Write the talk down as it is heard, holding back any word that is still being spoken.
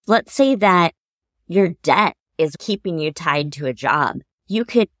Let's say that your debt is keeping you tied to a job. You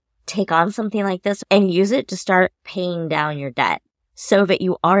could take on something like this and use it to start paying down your debt so that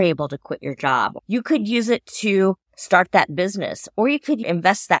you are able to quit your job. You could use it to start that business, or you could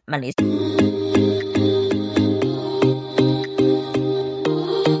invest that money.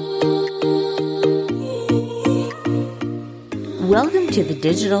 Welcome to The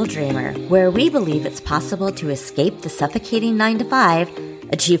Digital Dreamer, where we believe it's possible to escape the suffocating 9-to-5,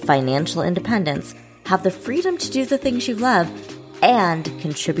 achieve financial independence, have the freedom to do the things you love, and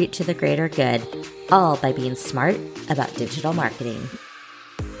contribute to the greater good, all by being smart about digital marketing.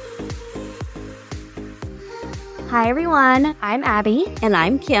 Hi everyone, I'm Abby. And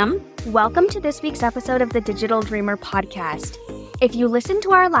I'm Kim. Welcome to this week's episode of the Digital Dreamer podcast. If you listened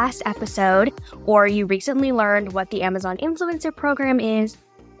to our last episode, or you recently learned what the Amazon Influencer Program is,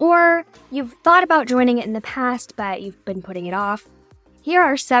 or you've thought about joining it in the past but you've been putting it off, here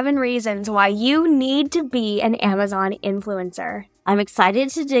are 7 reasons why you need to be an Amazon influencer. I'm excited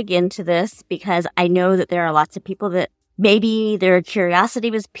to dig into this because I know that there are lots of people that maybe their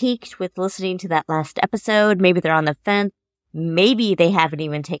curiosity was piqued with listening to that last episode. Maybe they're on the fence. Maybe they haven't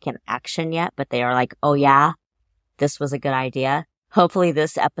even taken action yet, but they are like, oh yeah, this was a good idea. Hopefully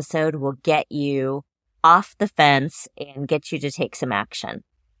this episode will get you off the fence and get you to take some action.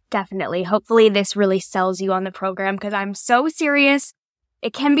 Definitely. Hopefully this really sells you on the program because I'm so serious.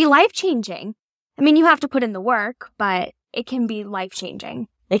 It can be life-changing. I mean, you have to put in the work, but it can be life-changing.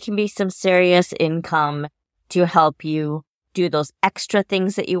 It can be some serious income to help you do those extra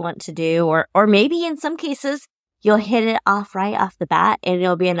things that you want to do, or maybe in some cases, you'll hit it off right off the bat and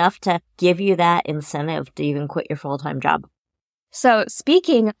it'll be enough to give you that incentive to even quit your full-time job. So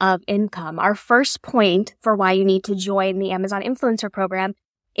speaking of income, our first point for why you need to join the Amazon Influencer Program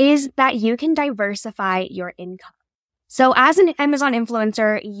is that you can diversify your income. So as an Amazon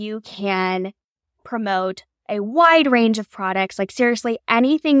influencer, you can promote a wide range of products, like seriously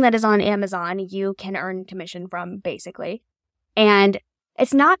anything that is on Amazon, you can earn commission from basically. And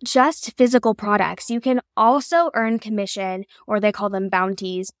it's not just physical products. You can also earn commission, or they call them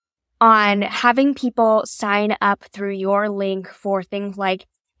bounties, on having people sign up through your link for things like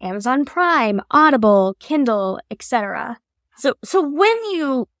Amazon Prime, Audible, Kindle, etc. So when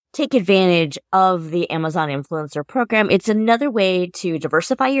you take advantage of the Amazon Influencer Program, it's another way to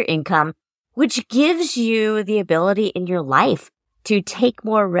diversify your income, which gives you the ability in your life to take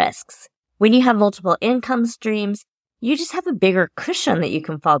more risks. When you have multiple income streams, you just have a bigger cushion that you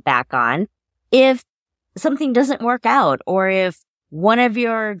can fall back on if something doesn't work out, or if one of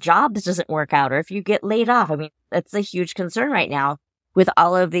your jobs doesn't work out, or if you get laid off. I mean, that's a huge concern right now with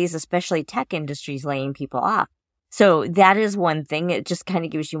all of these, especially tech industries, laying people off. So that is one thing. It just kind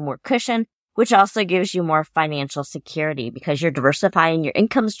of gives you more cushion, which also gives you more financial security because you're diversifying your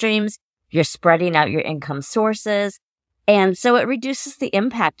income streams, you're spreading out your income sources. And so it reduces the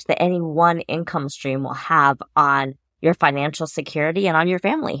impact that any one income stream will have on your financial security and on your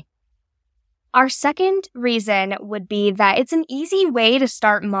family. Our second reason would be that it's an easy way to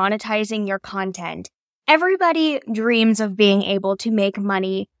start monetizing your content. Everybody dreams of being able to make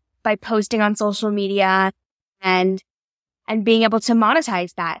money by posting on social media and being able to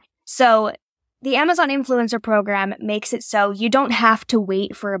monetize that. So the Amazon Influencer Program makes it so you don't have to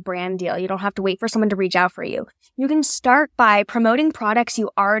wait for a brand deal. You don't have to wait for someone to reach out for you. You can start by promoting products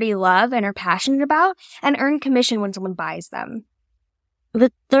you already love and are passionate about and earn commission when someone buys them.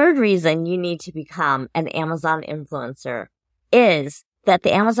 The third reason you need to become an Amazon influencer is that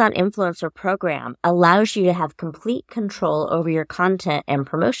the Amazon Influencer Program allows you to have complete control over your content and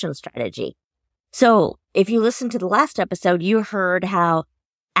promotion strategy. So if you listened to the last episode, you heard how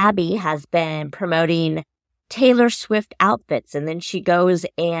Abby has been promoting Taylor Swift outfits, and then she goes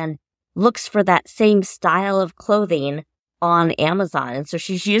and looks for that same style of clothing on Amazon. And so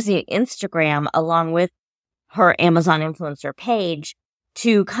she's using Instagram along with her Amazon influencer page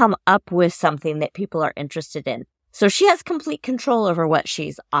to come up with something that people are interested in. So she has complete control over what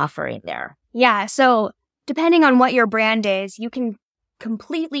she's offering there. Yeah, so depending on what your brand is, you can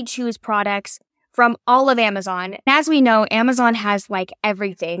completely choose products from all of Amazon. As we know, Amazon has like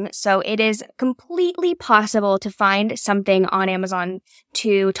everything, so it is completely possible to find something on Amazon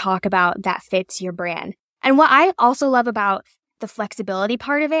to talk about that fits your brand. And what I also love about the flexibility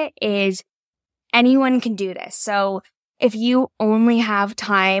part of it is anyone can do this. So if you only have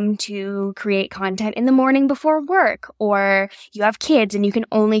time to create content in the morning before work, or you have kids and you can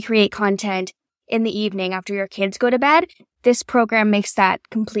only create content in the evening after your kids go to bed, this program makes that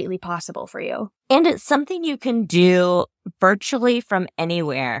completely possible for you. And it's something you can do virtually from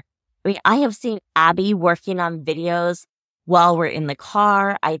anywhere. I mean, I have seen Abby working on videos while we're in the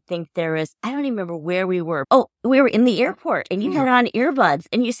car. I think I don't even remember where we were. Oh, we were in the airport and you had on earbuds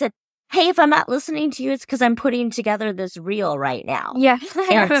and you said, hey, if I'm not listening to you, it's because I'm putting together this reel right now. Yeah.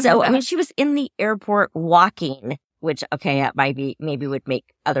 And so, I mean, she was in the airport walking, which, okay, that maybe would make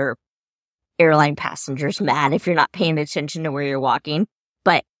other airline passengers mad if you're not paying attention to where you're walking.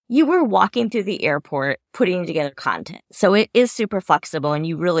 But you were walking through the airport, putting together content. So it is super flexible and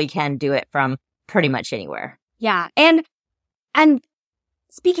you really can do it from pretty much anywhere. Yeah. And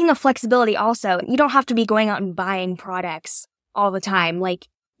speaking of flexibility also, you don't have to be going out and buying products all the time. Like,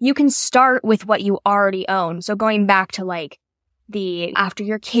 you can start with what you already own. So going back to like the after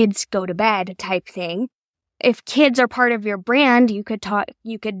your kids go to bed type thing. If kids are part of your brand, you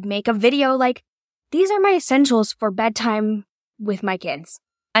could make a video like, these are my essentials for bedtime with my kids.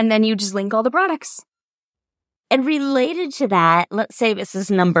 And then you just link all the products. And related to that, let's say this is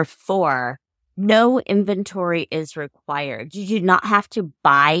number 4. No inventory is required. You do not have to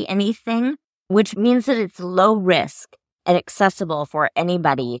buy anything, which means that it's low risk and accessible for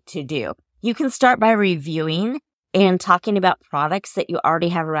anybody to do. You can start by reviewing and talking about products that you already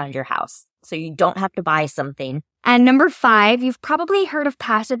have around your house. So you don't have to buy something. And number 5, you've probably heard of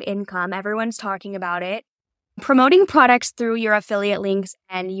passive income. Everyone's talking about it. Promoting products through your affiliate links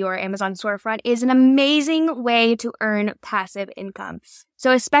and your Amazon storefront is an amazing way to earn passive income.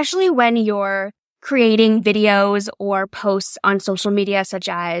 So especially when you're creating videos or posts on social media such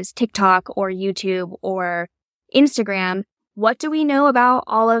as TikTok or YouTube or Instagram, what do we know about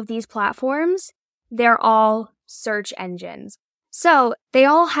all of these platforms? They're all search engines. So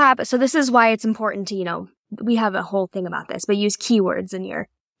this is why it's important to, we have a whole thing about this, but use keywords in your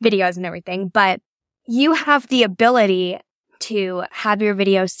videos and everything. But you have the ability to have your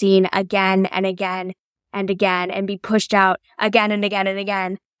video seen again and again and again and be pushed out again and again and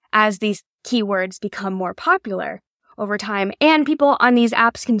again as these keywords become more popular over time. And people on these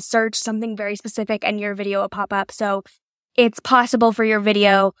apps can search something very specific and your video will pop up. So it's possible for your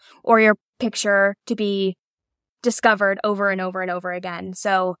video or your picture to be discovered over and over and over again.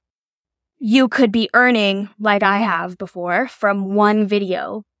 So you could be earning, like I have before, from one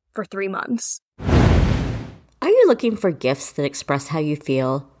video for 3 months. Are you looking for gifts that express how you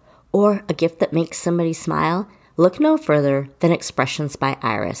feel? Or a gift that makes somebody smile? Look no further than Expressions by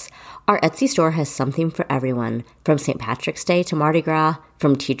Iris. Our Etsy store has something for everyone. From St. Patrick's Day to Mardi Gras,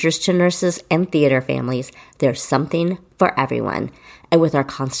 from teachers to nurses and theater families, there's something for everyone. And with our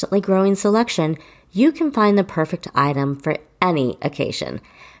constantly growing selection, you can find the perfect item for any occasion.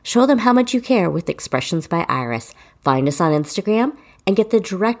 Show them how much you care with Expressions by Iris. Find us on Instagram and get the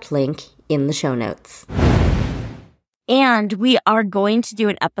direct link in the show notes. And we are going to do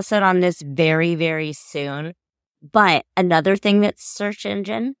an episode on this very, very soon. But another thing that's search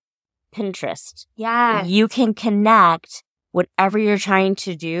engine, Pinterest. Yeah. You can connect whatever you're trying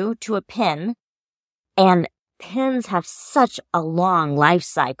to do to a pin. And pins have such a long life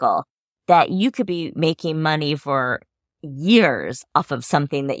cycle that you could be making money for years off of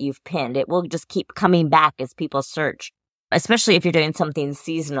something that you've pinned. It will just keep coming back as people search, especially if you're doing something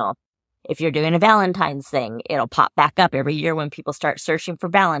seasonal. If you're doing a Valentine's thing, it'll pop back up every year when people start searching for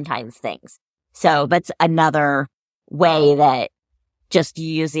Valentine's things. So that's another way that just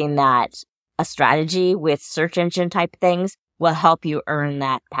using a strategy with search engine type things will help you earn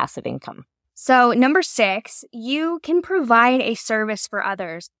that passive income. So number 6, you can provide a service for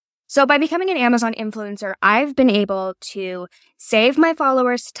others. So by becoming an Amazon influencer, I've been able to save my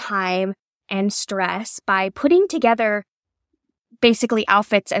followers time and stress by putting together basically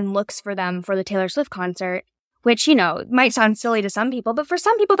outfits and looks for them for the Taylor Swift concert, which, might sound silly to some people, but for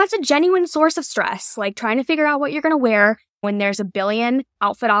some people, that's a genuine source of stress, like trying to figure out what you're going to wear when there's a billion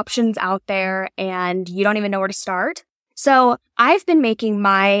outfit options out there and you don't even know where to start. So I've been making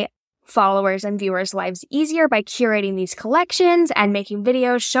my followers and viewers' lives easier by curating these collections and making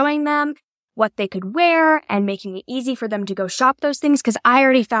videos showing them what they could wear and making it easy for them to go shop those things because I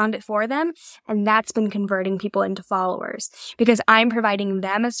already found it for them. And that's been converting people into followers because I'm providing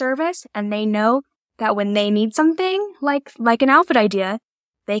them a service and they know that when they need something like an outfit idea,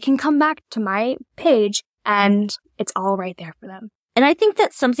 they can come back to my page and it's all right there for them. And I think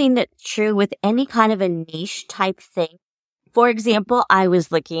that's something that's true with any kind of a niche type thing. For example, I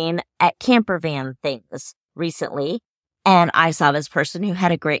was looking at camper van things recently, and I saw this person who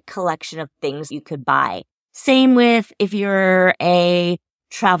had a great collection of things you could buy. Same with if you're a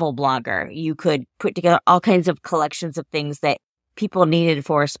travel blogger, you could put together all kinds of collections of things that people needed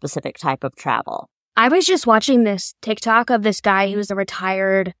for a specific type of travel. I was just watching this TikTok of this guy who's a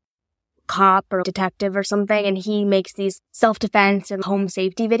retired cop or detective or something, and he makes these self-defense and home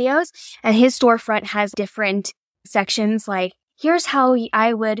safety videos, and his storefront has different sections like, here's how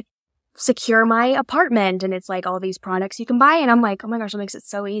I would secure my apartment. And it's like all these products you can buy. And I'm like, oh my gosh, it makes it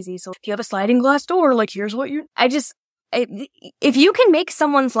so easy. So if you have a sliding glass door, like here's what if you can make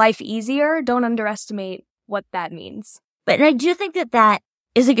someone's life easier, don't underestimate what that means. But I do think that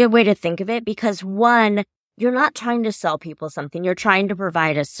is a good way to think of it because one, you're not trying to sell people something. You're trying to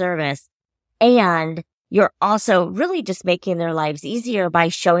provide a service. And you're also really just making their lives easier by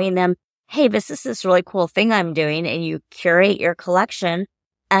showing them, hey, this is this really cool thing I'm doing. And you curate your collection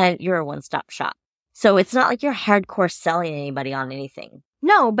and you're a one-stop shop. So it's not like you're hardcore selling anybody on anything.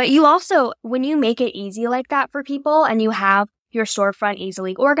 No, but you also, when you make it easy like that for people and you have your storefront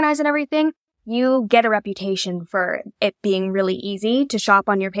easily organized and everything, you get a reputation for it being really easy to shop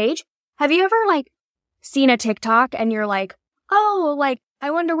on your page. Have you ever seen a TikTok and you're like, oh,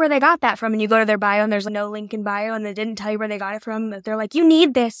 I wonder where they got that from. And you go to their bio and there's no link in bio and they didn't tell you where they got it from. They're like, you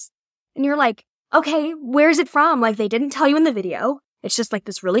need this. And you're like, okay, where's it from? They didn't tell you in the video. It's just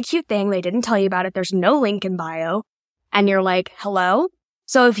this really cute thing. They didn't tell you about it. There's no link in bio. And you're like, hello?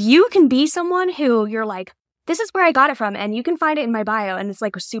 So if you can be someone who you're like, this is where I got it from and you can find it in my bio and it's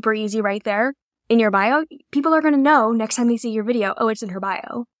super easy right there in your bio, people are going to know next time they see your video, oh, it's in her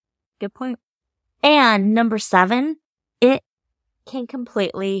bio. Good point. And number 7, it can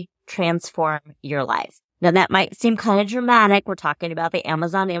completely transform your life. Now that might seem kind of dramatic. We're talking about the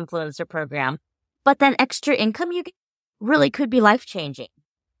Amazon Influencer Program, but that extra income you get really could be life-changing.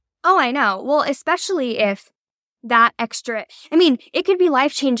 Oh, I know. Well, especially if that extra, it could be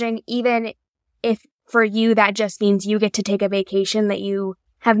life-changing even if for you that just means you get to take a vacation that you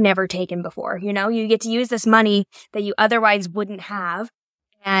have never taken before. You get to use this money that you otherwise wouldn't have.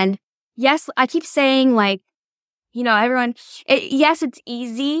 And yes, I keep saying everyone, yes, it's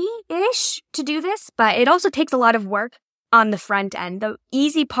easy-ish to do this, but it also takes a lot of work on the front end. The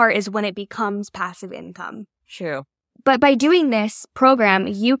easy part is when it becomes passive income. True. But by doing this program,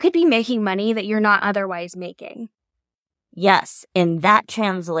 you could be making money that you're not otherwise making. Yes, and that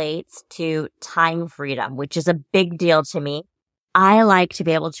translates to time freedom, which is a big deal to me. I like to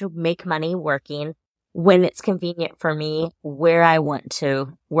be able to make money working when it's convenient for me, where I want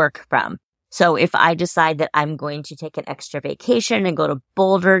to work from. So if I decide that I'm going to take an extra vacation and go to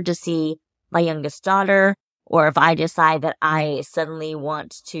Boulder to see my youngest daughter, or if I decide that I suddenly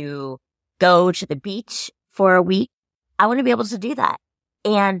want to go to the beach for a week, I want to be able to do that.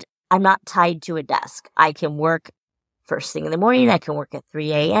 And I'm not tied to a desk. I can work first thing in the morning. I can work at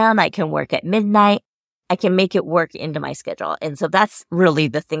 3 a.m. I can work at midnight. I can make it work into my schedule. And so that's really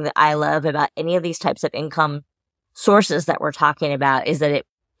the thing that I love about any of these types of income sources that we're talking about is that it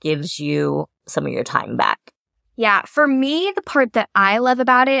gives you some of your time back. Yeah. For me, the part that I love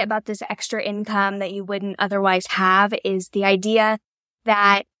about it, about this extra income that you wouldn't otherwise have, is the idea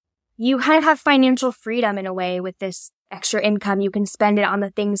that you kind of have financial freedom in a way with this extra income. You can spend it on the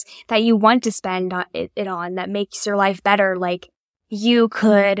things that you want to spend it on that makes your life better. You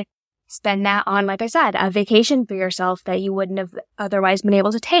could spend that on, like I said, a vacation for yourself that you wouldn't have otherwise been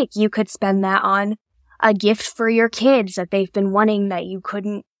able to take. You could spend that on a gift for your kids that they've been wanting that you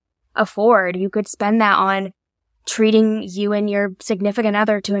couldn't afford. You could spend that on treating you and your significant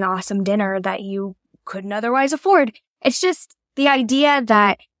other to an awesome dinner that you couldn't otherwise afford. It's just the idea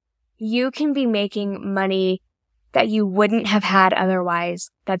that you can be making money that you wouldn't have had otherwise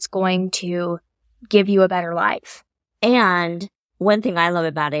that's going to give you a better life. And one thing I love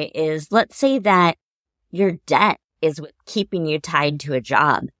about it is, let's say that your debt is what's keeping you tied to a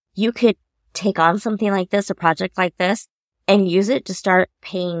job. You could take on something like this, a project like this, and use it to start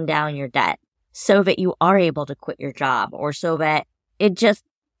paying down your debt so that you are able to quit your job, or so that it just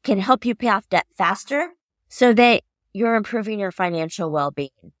can help you pay off debt faster so that you're improving your financial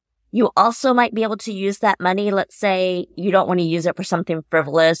well-being. You also might be able to use that money. Let's say you don't want to use it for something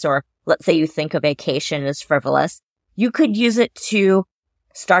frivolous, or let's say you think a vacation is frivolous. You could use it to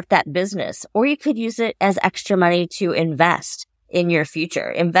start that business, or you could use it as extra money to invest in your future.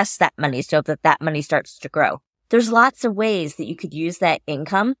 Invest that money so that that money starts to grow. There's lots of ways that you could use that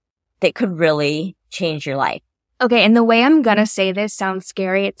income that could really change your life. Okay, and the way I'm gonna say this sounds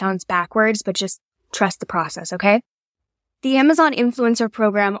scary. It sounds backwards, but just trust the process, okay? The Amazon Influencer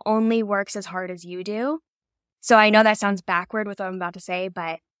Program only works as hard as you do. So I know that sounds backward with what I'm about to say,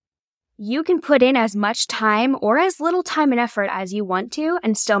 but you can put in as much time or as little time and effort as you want to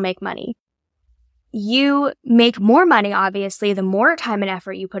and still make money. You make more money, obviously, the more time and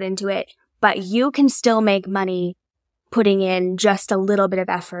effort you put into it, but you can still make money putting in just a little bit of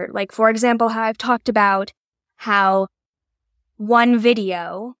effort. Like, for example, how I've talked about how one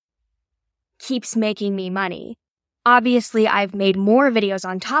video keeps making me money. Obviously, I've made more videos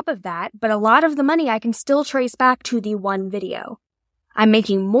on top of that, but a lot of the money I can still trace back to the one video. I'm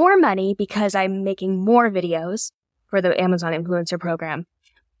making more money because I'm making more videos for the Amazon Influencer Program,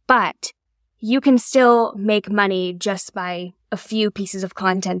 but you can still make money just by a few pieces of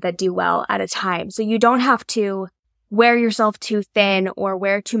content that do well at a time. So you don't have to wear yourself too thin or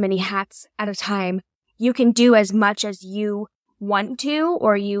wear too many hats at a time. You can do as much as you want to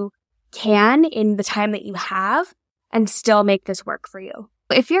or you can in the time that you have and still make this work for you.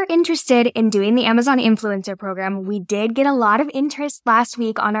 If you're interested in doing the Amazon Influencer Program, we did get a lot of interest last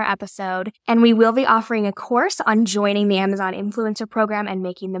week on our episode, and we will be offering a course on joining the Amazon Influencer Program and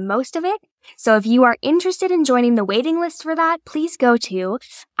making the most of it. So if you are interested in joining the waiting list for that, please go to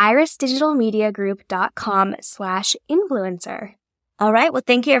irisdigitalmediagroup.com/influencer. All right. Well,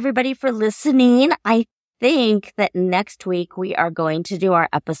 thank you everybody for listening. I think that next week we are going to do our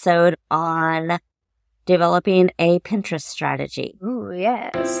episode on developing a Pinterest strategy. Ooh,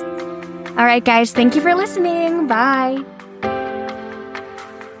 yes. All right, guys. Thank you for listening. Bye.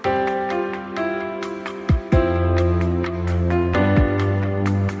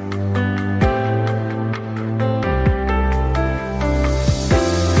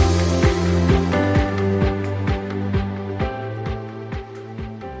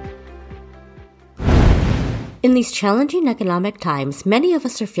 In these challenging economic times, many of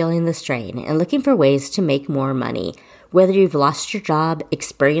us are feeling the strain and looking for ways to make more money. Whether you've lost your job,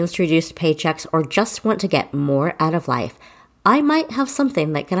 experienced reduced paychecks, or just want to get more out of life, I might have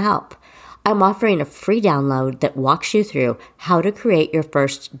something that can help. I'm offering a free download that walks you through how to create your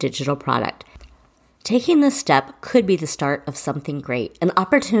first digital product. Taking this step could be the start of something great, an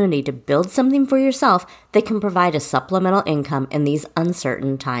opportunity to build something for yourself that can provide a supplemental income in these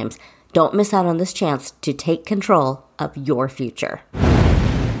uncertain times. Don't miss out on this chance to take control of your future.